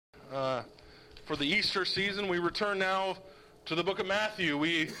for the Easter season. We return now to the book of Matthew.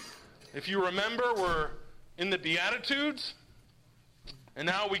 If you remember, we're in the Beatitudes, and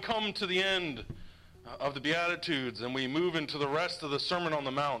now we come to the end of the Beatitudes, and we move into the rest of the Sermon on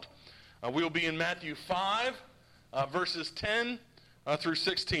the Mount. We'll be in Matthew 5, verses 10 through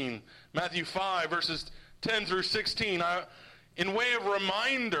 16. Matthew 5, verses 10 through 16. In way of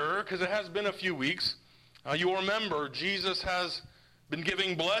reminder, because it has been a few weeks, you'll remember Jesus has been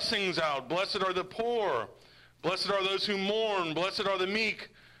giving blessings out. Blessed are the poor. Blessed are those who mourn. Blessed are the meek.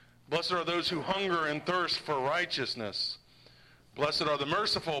 Blessed are those who hunger and thirst for righteousness. Blessed are the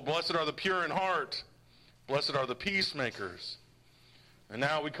merciful. Blessed are the pure in heart. Blessed are the peacemakers. And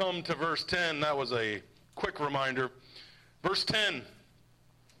now we come to verse 10. That was a quick reminder. Verse 10.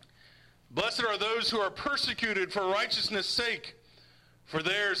 Blessed are those who are persecuted for righteousness' sake, for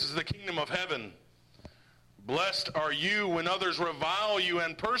theirs is the kingdom of heaven. Blessed are you when others revile you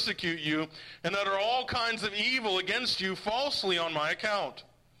and persecute you, and utter all kinds of evil against you falsely on my account.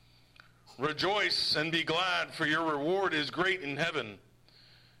 Rejoice and be glad, for your reward is great in heaven.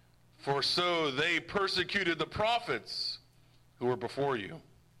 For so they persecuted the prophets who were before you.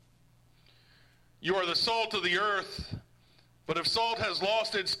 You are the salt of the earth, but if salt has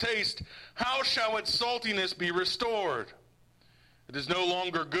lost its taste, how shall its saltiness be restored? It is no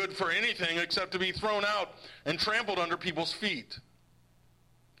longer good for anything except to be thrown out and trampled under people's feet.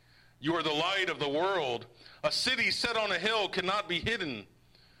 You are the light of the world. A city set on a hill cannot be hidden,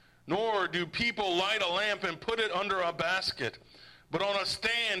 nor do people light a lamp and put it under a basket, but on a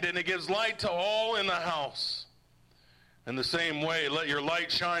stand, and it gives light to all in the house. In the same way, let your light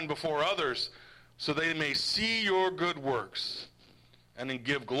shine before others, so they may see your good works, and then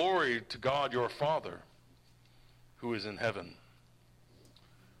give glory to God your Father, who is in heaven.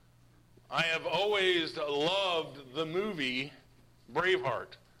 I have always loved the movie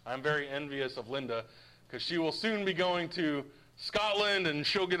Braveheart. I'm very envious of Linda, because she will soon be going to Scotland, and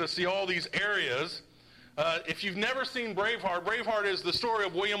she'll get to see all these areas. If you've never seen Braveheart, Braveheart is the story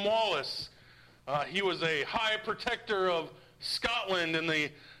of William Wallace. He was a high protector of Scotland,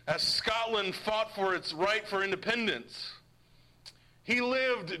 as Scotland fought for its right for independence. He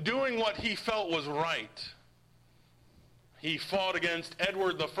lived doing what he felt was right. He fought against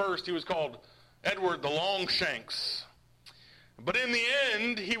Edward I. He was called Edward the Longshanks. But in the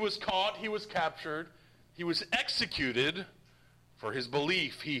end, he was caught, he was captured, he was executed for his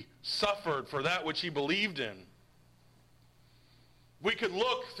belief. He suffered for that which he believed in. We could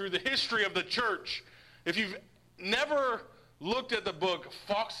look through the history of the church. If you've never looked at the book,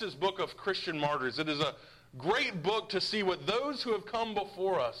 Fox's Book of Christian Martyrs, it is a great book to see what those who have come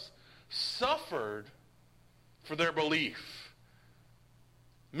before us suffered for their belief.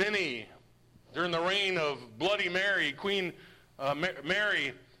 Many, during the reign of Bloody Mary, Queen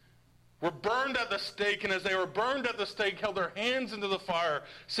Mary, were burned at the stake, and as they were burned at the stake, held their hands into the fire,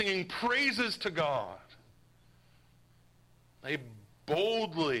 singing praises to God. They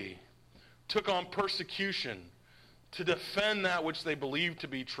boldly took on persecution to defend that which they believed to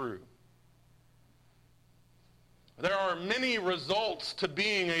be true. There are many results to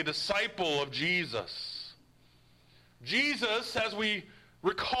being a disciple of Jesus. Jesus, as we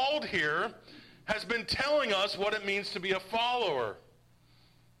recalled here, has been telling us what it means to be a follower.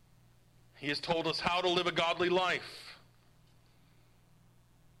 He has told us how to live a godly life.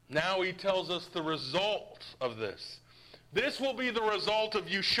 Now he tells us the result of this. This will be the result of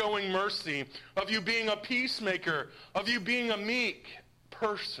you showing mercy, of you being a peacemaker, of you being a meek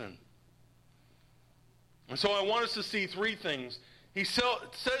person. And so I want us to see three things. He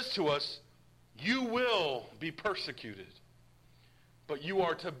says to us, you will be persecuted, but you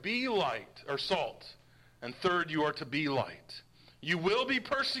are to be light or salt. And third, you are to be light. You will be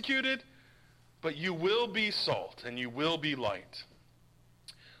persecuted, but you will be salt and you will be light.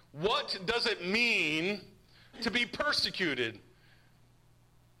 What does it mean to be persecuted?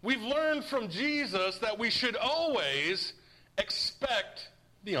 We've learned from Jesus that we should always expect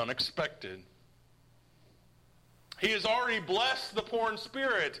the unexpected. He has already blessed the poor in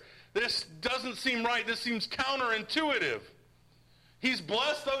spirit. This doesn't seem right. This seems counterintuitive. He's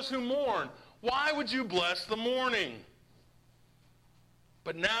blessed those who mourn. Why would you bless the mourning?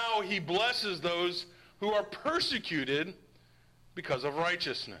 But now he blesses those who are persecuted because of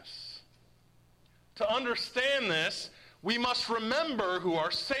righteousness. To understand this, we must remember who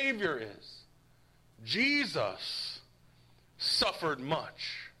our Savior is. Jesus suffered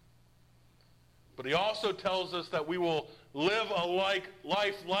much. But he also tells us that we will live a life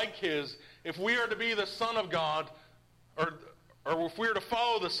like his if we are to be the Son of God, or if we are to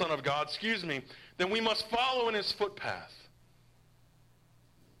follow the Son of God, then we must follow in his footpath.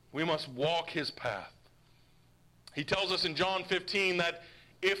 We must walk his path. He tells us in John 15 that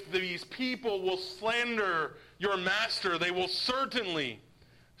if these people will slander your master, they will certainly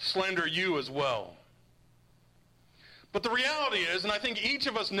slander you as well. But the reality is, and I think each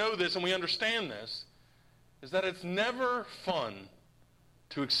of us know this and we understand this, is that it's never fun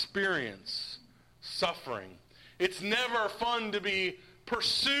to experience suffering. It's never fun to be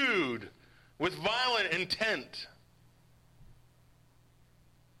pursued with violent intent.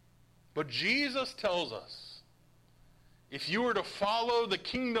 But Jesus tells us, if you were to follow the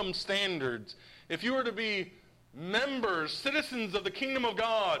kingdom standards, if you were to be members, citizens of the kingdom of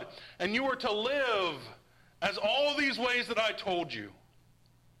God, and you were to live as all these ways that I told you,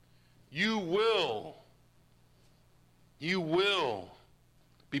 you will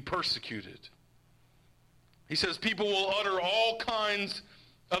be persecuted. He says people will utter all kinds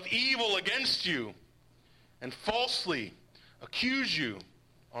of evil against you and falsely accuse you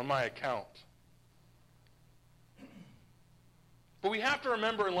on my account. But we have to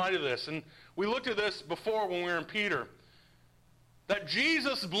remember in light of this, and we looked at this before when we were in Peter, that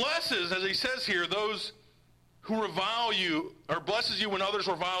Jesus blesses, as he says here, those who revile you, or blesses you when others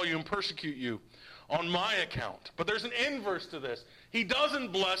revile you and persecute you on my account. But there's an inverse to this. He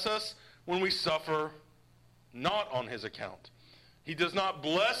doesn't bless us when we suffer not on his account. He does not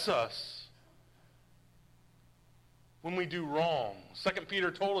bless us when we do wrong. 2 Peter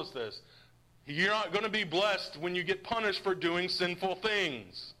told us this. You're not going to be blessed when you get punished for doing sinful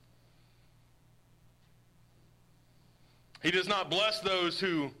things. He does not bless those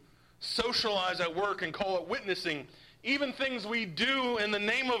who socialize at work and call it witnessing, even things we do in the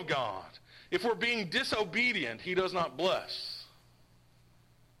name of God. If we're being disobedient, he does not bless.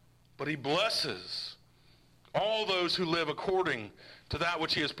 But he blesses all those who live according to that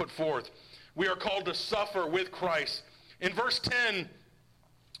which he has put forth. We are called to suffer with Christ. In verse 10,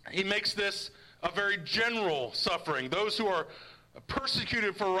 he makes this a very general suffering, those who are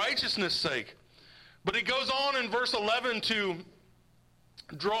persecuted for righteousness' sake. But he goes on in verse 11 to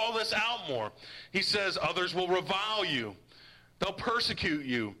draw this out more. He says, others will revile you. They'll persecute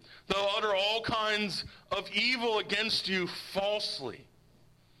you. They'll utter all kinds of evil against you falsely.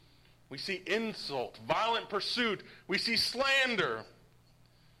 We see insult, violent pursuit. We see slander.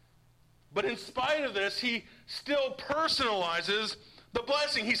 But in spite of this, he still personalizes the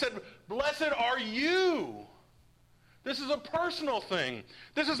blessing. He said, blessed are you. This is a personal thing.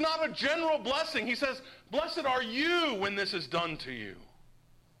 This is not a general blessing. He says, blessed are you when this is done to you.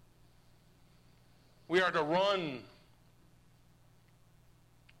 We are to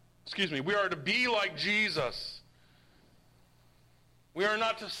we are to be like Jesus. We are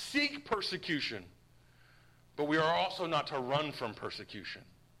not to seek persecution, but we are also not to run from persecution.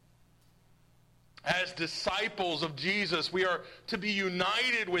 As disciples of Jesus, we are to be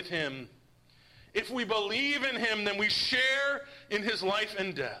united with him. If we believe in him, then we share in his life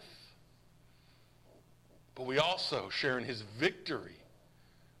and death. But we also share in his victory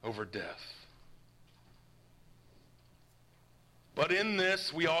over death. But in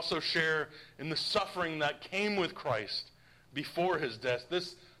this, we also share in the suffering that came with Christ before his death.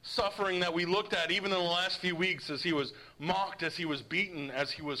 This suffering that we looked at even in the last few weeks as he was mocked, as he was beaten,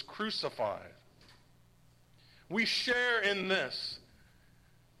 as he was crucified. We share in this.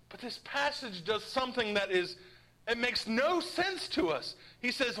 But this passage does something that it makes no sense to us.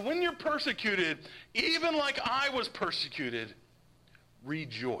 He says, when you're persecuted, even like I was persecuted,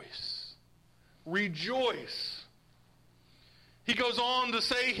 rejoice. Rejoice. He goes on to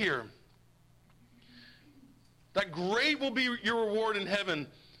say here that great will be your reward in heaven,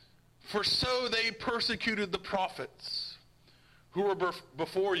 for so they persecuted the prophets who were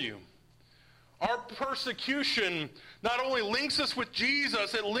before you. Our persecution not only links us with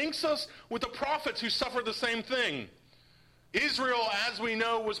Jesus, it links us with the prophets who suffered the same thing. Israel, as we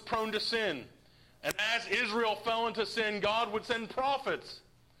know, was prone to sin. And as Israel fell into sin, God would send prophets.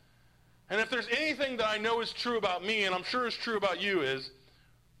 And if there's anything that I know is true about me, and I'm sure is true about you, is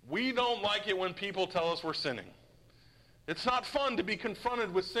we don't like it when people tell us we're sinning. It's not fun to be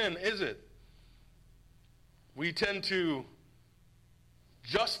confronted with sin, is it? We tend to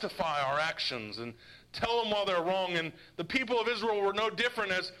justify our actions and tell them while they're wrong. And the people of Israel were no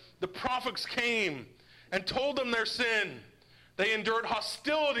different. As the prophets came and told them their sin, they endured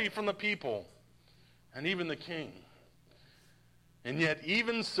hostility from the people and even the king. And yet,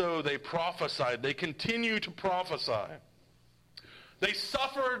 even so, they prophesied. They continue to prophesy. They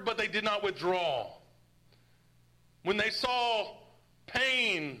suffered, but they did not withdraw. When they saw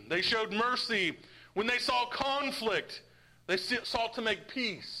pain, they showed mercy. When they saw conflict, they sought to make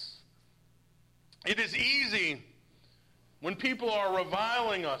peace. It is easy when people are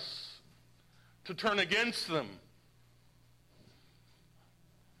reviling us, to turn against them.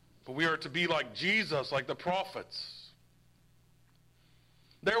 But we are to be like Jesus, like the prophets.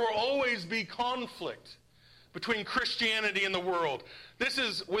 There will always be conflict between Christianity and the world. This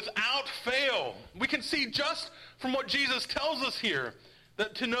is without fail. We can see just from what Jesus tells us here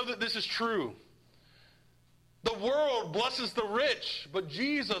that to know that this is true. The world blesses the rich, but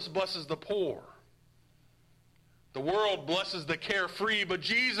Jesus blesses the poor. The world blesses the carefree, but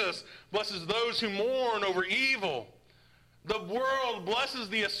Jesus blesses those who mourn over evil. The world blesses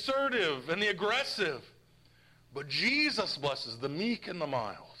the assertive and the aggressive, but Jesus blesses the meek and the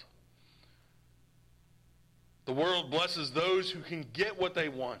mild. The world blesses those who can get what they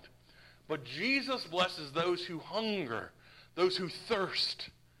want, but Jesus blesses those who hunger, those who thirst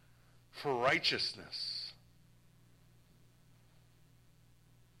for righteousness.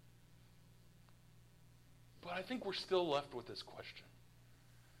 But I think we're still left with this question.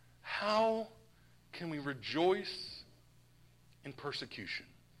 How can we rejoice in persecution?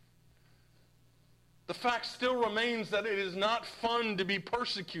 The fact still remains that it is not fun to be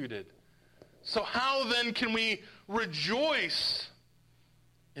persecuted. So how then can we rejoice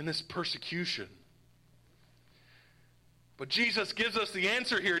in this persecution? But Jesus gives us the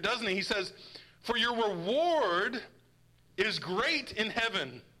answer here, doesn't he? He says, "For your reward is great in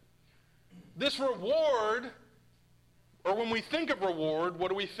heaven." This reward, or when we think of reward, what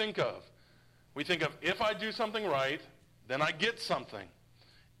do we think of? We think of, if I do something right, then I get something.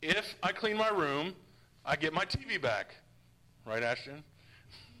 If I clean my room, I get my TV back. Right, Ashton?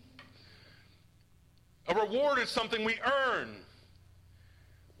 A reward is something we earn.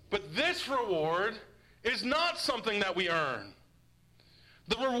 But this reward is not something that we earn.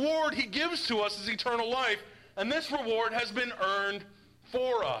 The reward he gives to us is eternal life, and this reward has been earned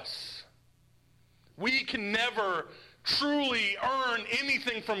for us. We can never truly earn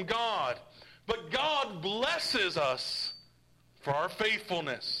anything from God, but God blesses us for our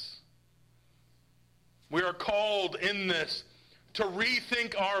faithfulness. We are called in this to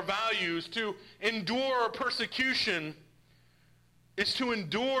rethink our values. To endure persecution is to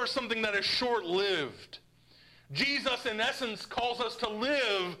endure something that is short-lived. Jesus, in essence, calls us to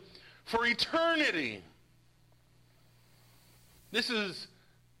live for eternity. This is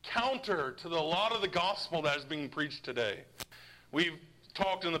counter to a lot of the gospel that is being preached today. We've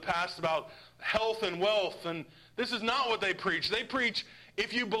talked in the past about health and wealth, and this is not what they preach. They preach,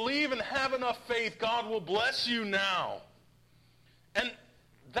 if you believe and have enough faith, God will bless you now. And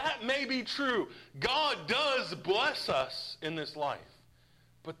that may be true. God does bless us in this life,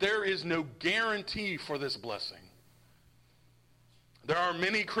 but there is no guarantee for this blessing. There are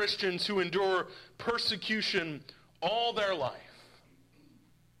many Christians who endure persecution all their life.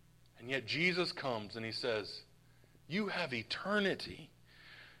 And yet Jesus comes and he says, you have eternity.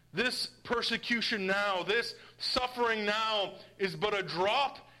 This persecution now, this suffering now is but a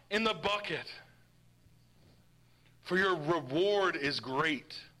drop in the bucket. For your reward is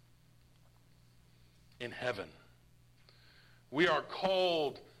great in heaven. We are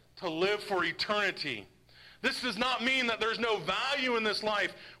called to live for eternity. This does not mean that there's no value in this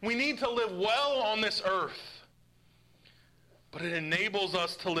life. We need to live well on this earth. But it enables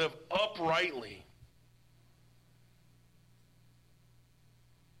us to live uprightly.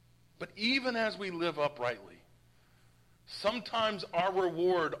 But even as we live uprightly, sometimes our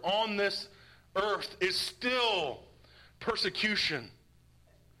reward on this earth is still persecution.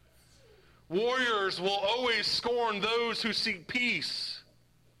 Warriors will always scorn those who seek peace.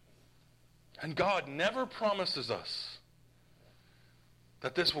 And God never promises us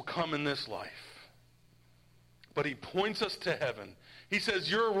that this will come in this life. But he points us to heaven. He says,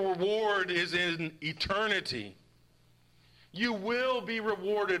 your reward is in eternity. You will be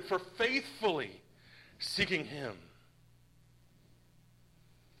rewarded for faithfully seeking him.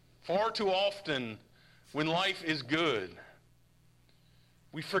 Far too often, when life is good,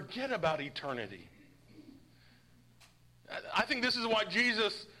 we forget about eternity. I think this is why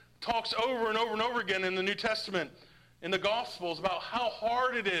Jesus talks over and over and over again in the New Testament, in the Gospels, about how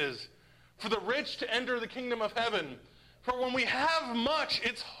hard it is for the rich to enter the kingdom of heaven. For when we have much,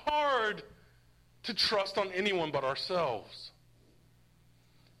 it's hard to trust on anyone but ourselves.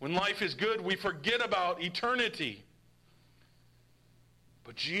 When life is good, we forget about eternity.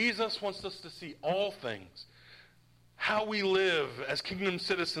 But Jesus wants us to see all things. How we live as kingdom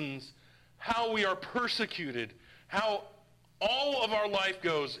citizens, how we are persecuted, how all of our life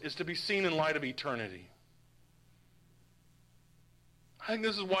goes is to be seen in light of eternity. I think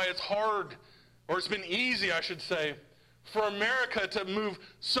this is why it's hard, or it's been easy, I should say, for America to move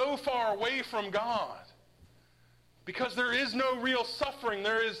so far away from God. Because there is no real suffering.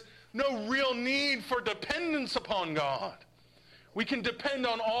 There is no real need for dependence upon God. We can depend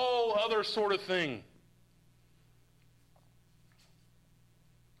on all other sort of thing.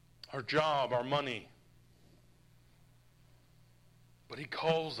 Our job, our money. But he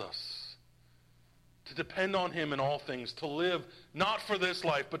calls us to depend on him in all things, to live not for this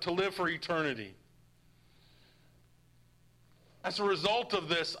life, but to live for eternity. As a result of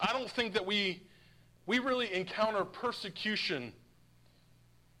this, I don't think that we really encounter persecution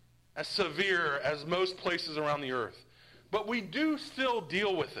as severe as most places around the earth. But we do still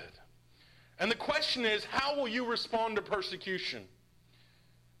deal with it. And the question is, how will you respond to persecution?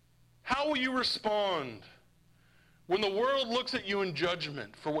 How will you respond when the world looks at you in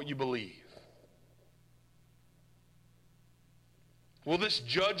judgment for what you believe? Will this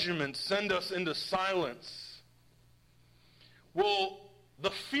judgment send us into silence? Will the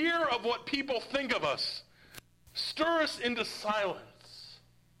fear of what people think of us stir us into silence?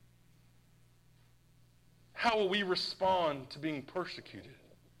 How will we respond to being persecuted?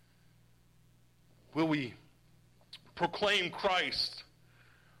 Will we proclaim Christ,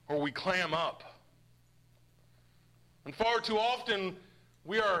 or will we clam up? And far too often,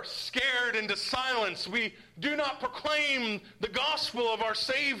 we are scared into silence. We do not proclaim the gospel of our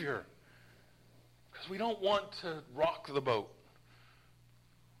Savior because we don't want to rock the boat.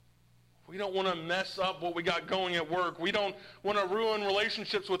 We don't want to mess up what we got going at work. We don't want to ruin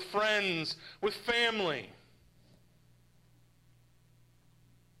relationships with friends, with family.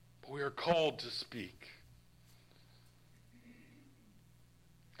 But we are called to speak.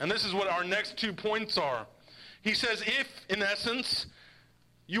 And this is what our next 2 points are. He says, if, in essence,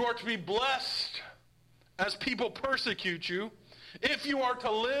 you are to be blessed as people persecute you, if you are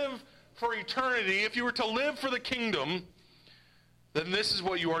to live for eternity, if you are to live for the kingdom, then this is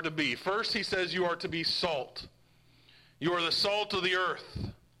what you are to be. First, he says you are to be salt. You are the salt of the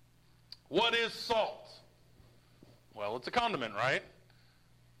earth. What is salt? Well, it's a condiment, right?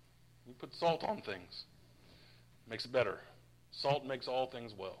 You put salt on things. Makes it better. Salt makes all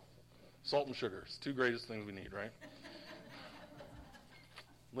things well. Salt and sugar. It's 2 greatest things we need, right?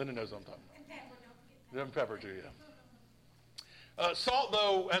 Linda knows what I'm talking about. And pepper too, yeah. Salt,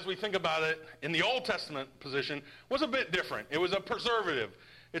 though, as we think about it, in the Old Testament position, was a bit different. It was a preservative.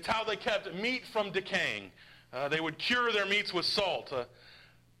 It's how they kept meat from decaying. They would cure their meats with salt.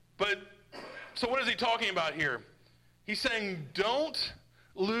 So what is he talking about here? He's saying, don't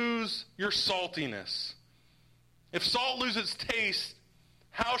lose your saltiness. If salt loses taste,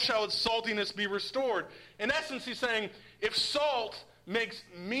 how shall its saltiness be restored? In essence, he's saying, if salt makes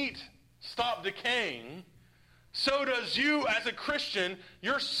meat stop decaying, so does you as a Christian.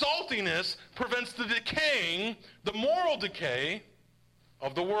 Your saltiness prevents the decaying, the moral decay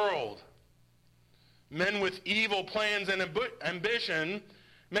of the world. Men with evil plans and ambition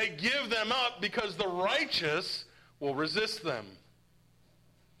may give them up because the righteous will resist them.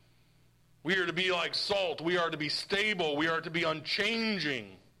 We are to be like salt. We are to be stable. We are to be unchanging.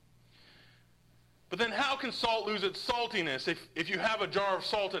 But then how can salt lose its saltiness? If you have a jar of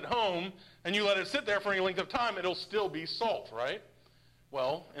salt at home and you let it sit there for any length of time, it'll still be salt, right?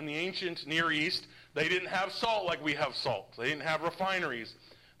 Well, in the ancient Near East, they didn't have salt like we have salt. They didn't have refineries.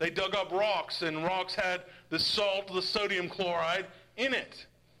 They dug up rocks, and rocks had the salt, the sodium chloride, in it.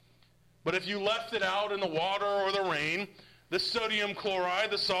 But if you left it out in the water or the rain, the sodium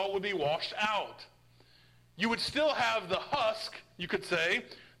chloride, the salt, would be washed out. You would still have the husk, you could say.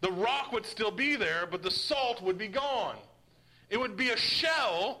 The rock would still be there, but the salt would be gone. It would be a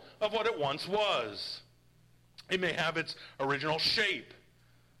shell of what it once was. It may have its original shape,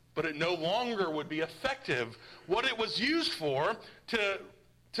 but it no longer would be effective. What it was used for, to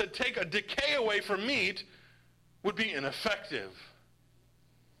take a decay away from meat, would be ineffective.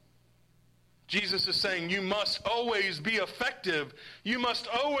 Jesus is saying you must always be effective. You must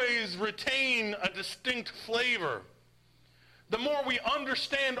always retain a distinct flavor. The more we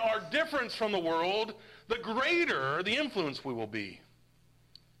understand our difference from the world, the greater the influence we will be.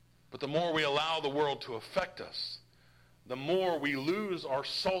 But the more we allow the world to affect us, the more we lose our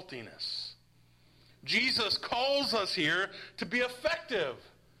saltiness. Jesus calls us here to be effective,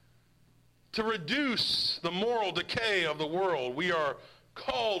 to reduce the moral decay of the world. We are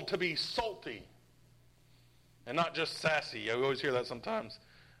called to be salty and not just sassy. I always hear that sometimes.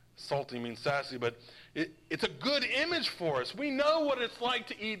 Salty means sassy, but it's a good image for us. We know what it's like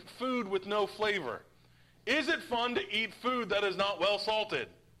to eat food with no flavor. Is it fun to eat food that is not well salted?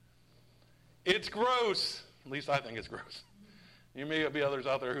 It's gross. At least I think it's gross. There may be others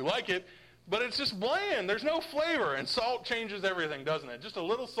out there who like it, but it's just bland. There's no flavor, and salt changes everything, doesn't it? Just a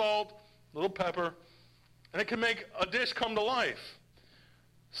little salt, a little pepper, And it can make a dish come to life.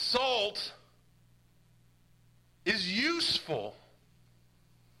 Salt is useful.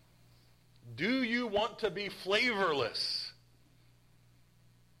 Do you want to be flavorless?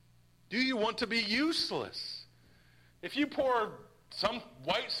 Do you want to be useless? If you pour some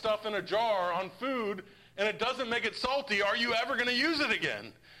white stuff in a jar on food and it doesn't make it salty, are you ever going to use it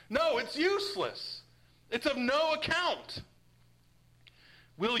again? No, it's useless. It's of no account.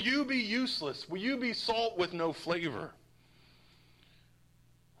 Will you be useless? Will you be salt with no flavor?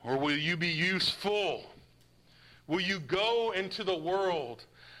 Or will you be useful? Will you go into the world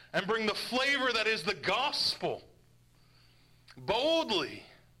and bring the flavor that is the gospel boldly?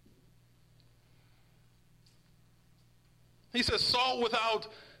 He says salt without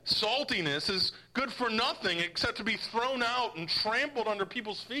saltiness is good for nothing except to be thrown out and trampled under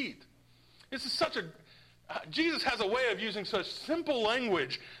people's feet. This is such a... Jesus has a way of using such simple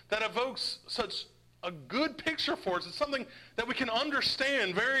language that evokes such a good picture for us. It's something that we can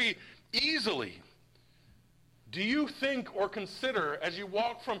understand very easily. Do you think or consider, as you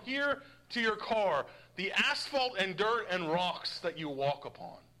walk from here to your car, the asphalt and dirt and rocks that you walk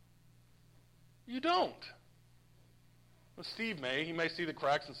upon? You don't. Well, Steve may. He may see the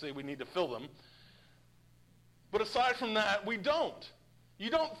cracks and say we need to fill them. But aside from that, we don't. You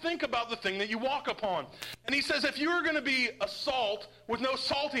don't think about the thing that you walk upon. And he says if you're going to be a salt with no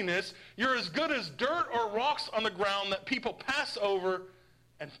saltiness, you're as good as dirt or rocks on the ground that people pass over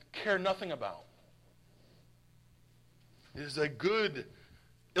and care nothing about. It is a good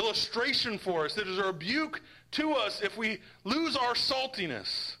illustration for us. It is a rebuke to us if we lose our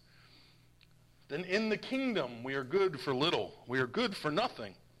saltiness. Then in the kingdom we are good for little. We are good for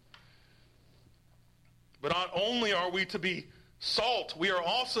nothing. But not only are we to be salt, we are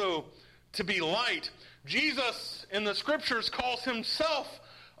also to be light. Jesus in the scriptures calls himself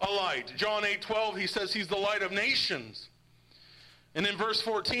a light. John 8:12, he says he's the light of nations. And in verse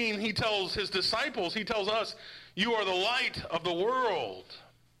 14, he tells his disciples, he tells us, you are the light of the world.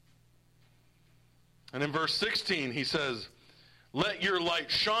 And in verse 16, he says, let your light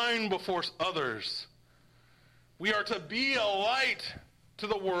shine before others. We are to be a light to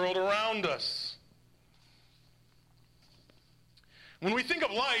the world around us. When we think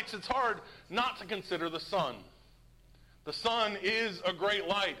of lights, it's hard not to consider the sun. The sun is a great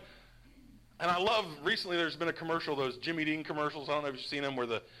light. And I love, recently there's been a commercial, those Jimmy Dean commercials, I don't know if you've seen them, where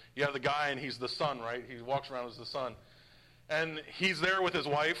you have the guy and he's the sun, right? He walks around as the sun. And he's there with his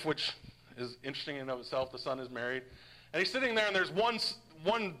wife, which is interesting in and of itself. The son is married. And he's sitting there and there's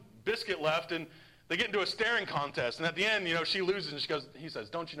one biscuit left and they get into a staring contest. And at the end, she loses and he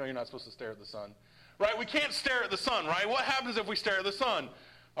says, don't you know you're not supposed to stare at the sun? Right? We can't stare at the sun, right? What happens if we stare at the sun?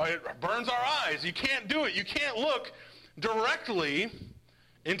 It burns our eyes. You can't do it. You can't look directly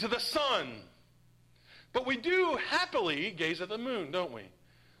into the sun. But we do happily gaze at the moon, don't we?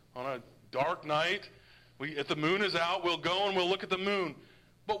 On a dark night, if the moon is out, we'll go and we'll look at the moon.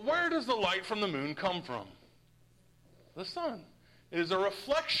 But where does the light from the moon come from? The sun. It is a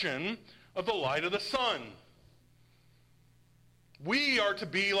reflection of the light of the sun. We are to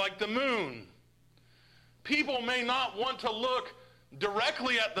be like the moon. People may not want to look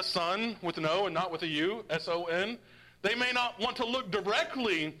directly at the sun with an O and not with a U, S-O-N. They may not want to look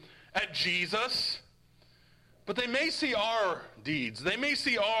directly at Jesus, but they may see our deeds. They may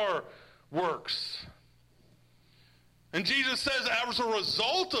see our works. And Jesus says, as a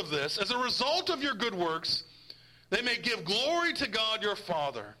result of this, as a result of your good works, they may give glory to God your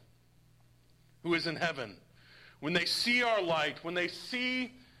Father, who is in heaven. When they see our light, when they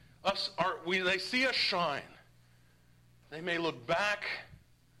see us shine, they may look back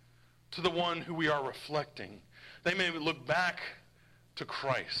to the one who we are reflecting. They may look back to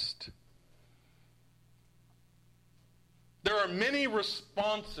Christ. There are many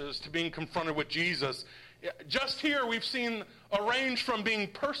responses to being confronted with Jesus. Just here we've seen a range from being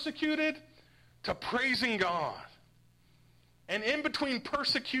persecuted to praising God. And in between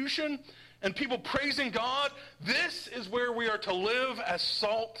persecution and people praising God, this is where we are to live as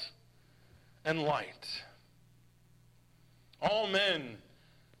salt and light. All men,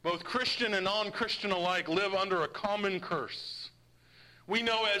 both Christian and non-Christian alike, live under a common curse. We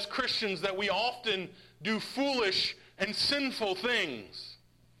know as Christians that we often do foolish and sinful things.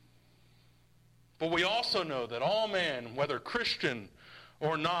 But we also know that all man, whether Christian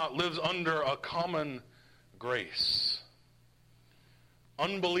or not, lives under a common grace.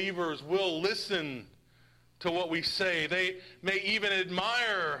 Unbelievers will listen to what we say. They may even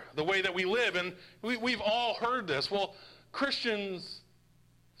admire the way that we live. And we've all heard this. Well, Christians,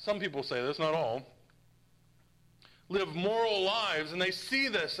 some people say this, not all, live moral lives, and they see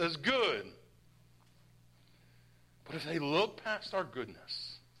this as good. But if they look past our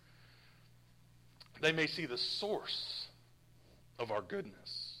goodness, they may see the source of our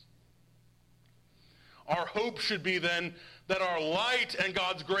goodness. Our hope should be then that our light and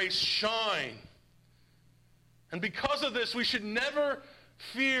God's grace shine. And because of this, we should never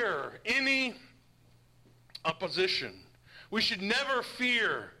fear any opposition. We should never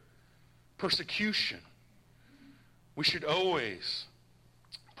fear persecution. We should always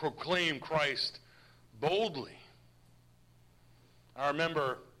proclaim Christ boldly. I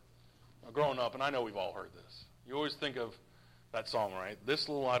remember growing up, and I know we've all heard this. You always think of that song, right? This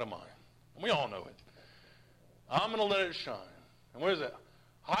little light of mine. And we all know it. I'm going to let it shine. And what is it?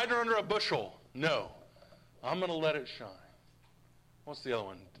 Hide her under a bushel. No. I'm going to let it shine. What's the other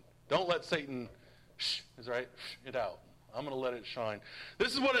one? Don't let Satan, is right, it out. I'm going to let it shine.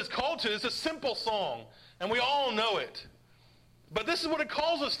 This is what it's called to. It's a simple song, and we all know it. But this is what it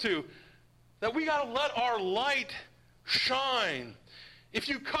calls us to, that we got to let our light shine. If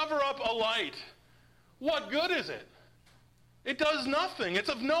you cover up a light, what good is it? It does nothing. It's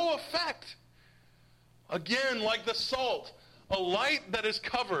of no effect. Again, like the salt, a light that is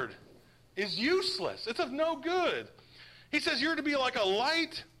covered is useless. It's of no good. He says you're to be like a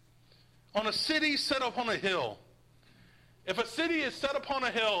light on a city set up on a hill. If a city is set upon a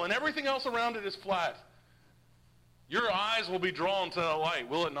hill and everything else around it is flat, your eyes will be drawn to that light,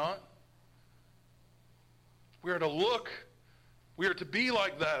 will it not? We are to look, we are to be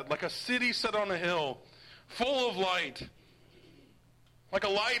like that, like a city set on a hill, full of light, like a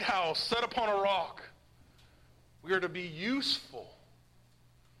lighthouse set upon a rock. We are to be useful.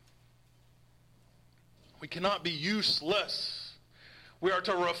 We cannot be useless. We are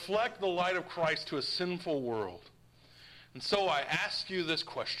to reflect the light of Christ to a sinful world. And so I ask you this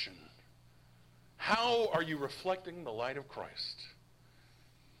question. How are you reflecting the light of Christ?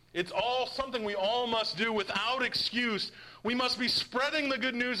 It's all something we all must do without excuse. We must be spreading the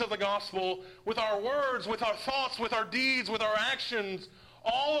good news of the gospel with our words, with our thoughts, with our deeds, with our actions.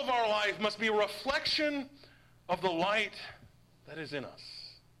 All of our life must be a reflection of the light that is in us.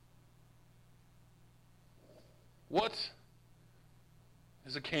 What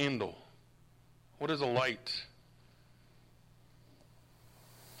is a candle? What is a light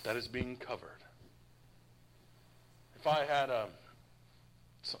that is being covered? If I had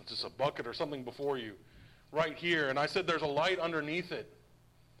just a bucket or something before you right here, and I said there's a light underneath it,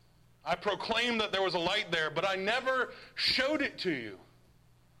 I proclaimed that there was a light there, but I never showed it to you,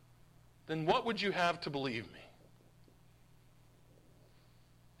 then what would you have to believe me?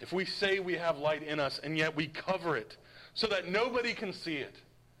 If we say we have light in us and yet we cover it so that nobody can see it,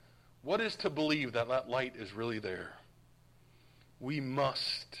 what is to believe that that light is really there? We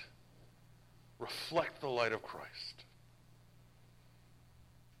must reflect the light of Christ.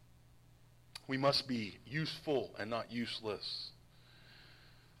 We must be useful and not useless.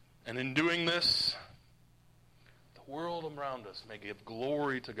 And in doing this, the world around us may give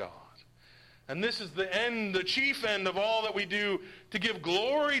glory to God. And this is the end, the chief end of all that we do, to give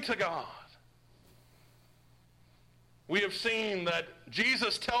glory to God. We have seen that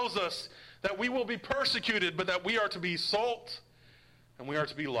Jesus tells us that we will be persecuted, but that we are to be salt and we are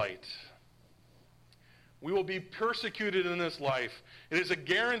to be light. We will be persecuted in this life. It is a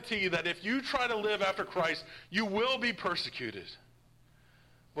guarantee that if you try to live after Christ, you will be persecuted.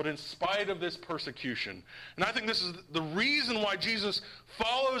 But in spite of this persecution, and I think this is the reason why Jesus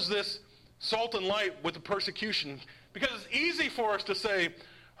follows this salt and light with the persecution, because it's easy for us to say,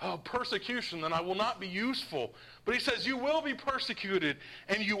 oh, persecution, then I will not be useful. But he says you will be persecuted,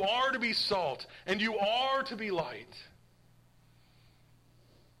 and you are to be salt, and you are to be light.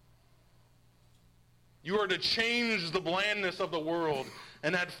 You are to change the blandness of the world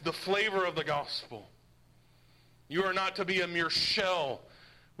and add the flavor of the gospel. You are not to be a mere shell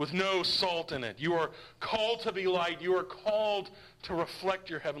with no salt in it. You are called to be light. You are called to reflect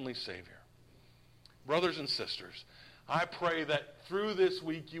your heavenly Savior. Brothers and sisters, I pray that through this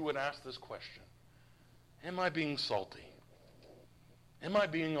week you would ask this question. Am I being salty? Am I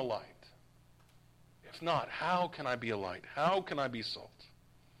being a light? If not, how can I be a light? How can I be salt?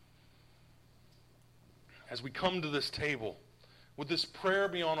 As we come to this table with this prayer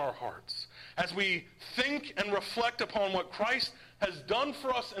be on our hearts, as we think and reflect upon what Christ has done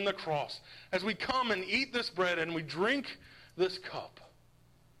for us in the cross, as we come and eat this bread and we drink this cup,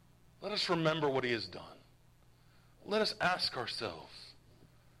 let us remember what he has done. Let us ask ourselves,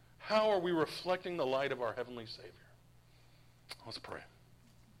 how are we reflecting the light of our heavenly Savior? Let's pray.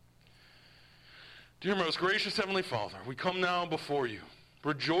 Dear most gracious Heavenly Father, we come now before you,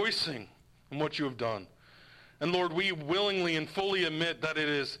 rejoicing in what you have done. And Lord, we willingly and fully admit that it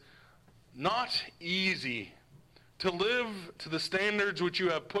is not easy to live to the standards which you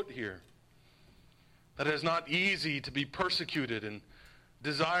have put here. That it is not easy to be persecuted and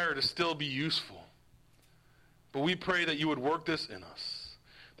desire to still be useful. But we pray that you would work this in us,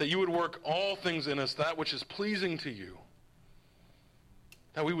 that you would work all things in us, that which is pleasing to you,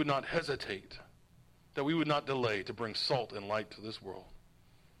 that we would not hesitate, that we would not delay to bring salt and light to this world.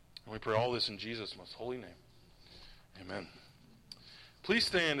 And we pray all this in Jesus' most holy name. Amen. Please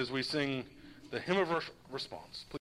stand as we sing the hymn of response.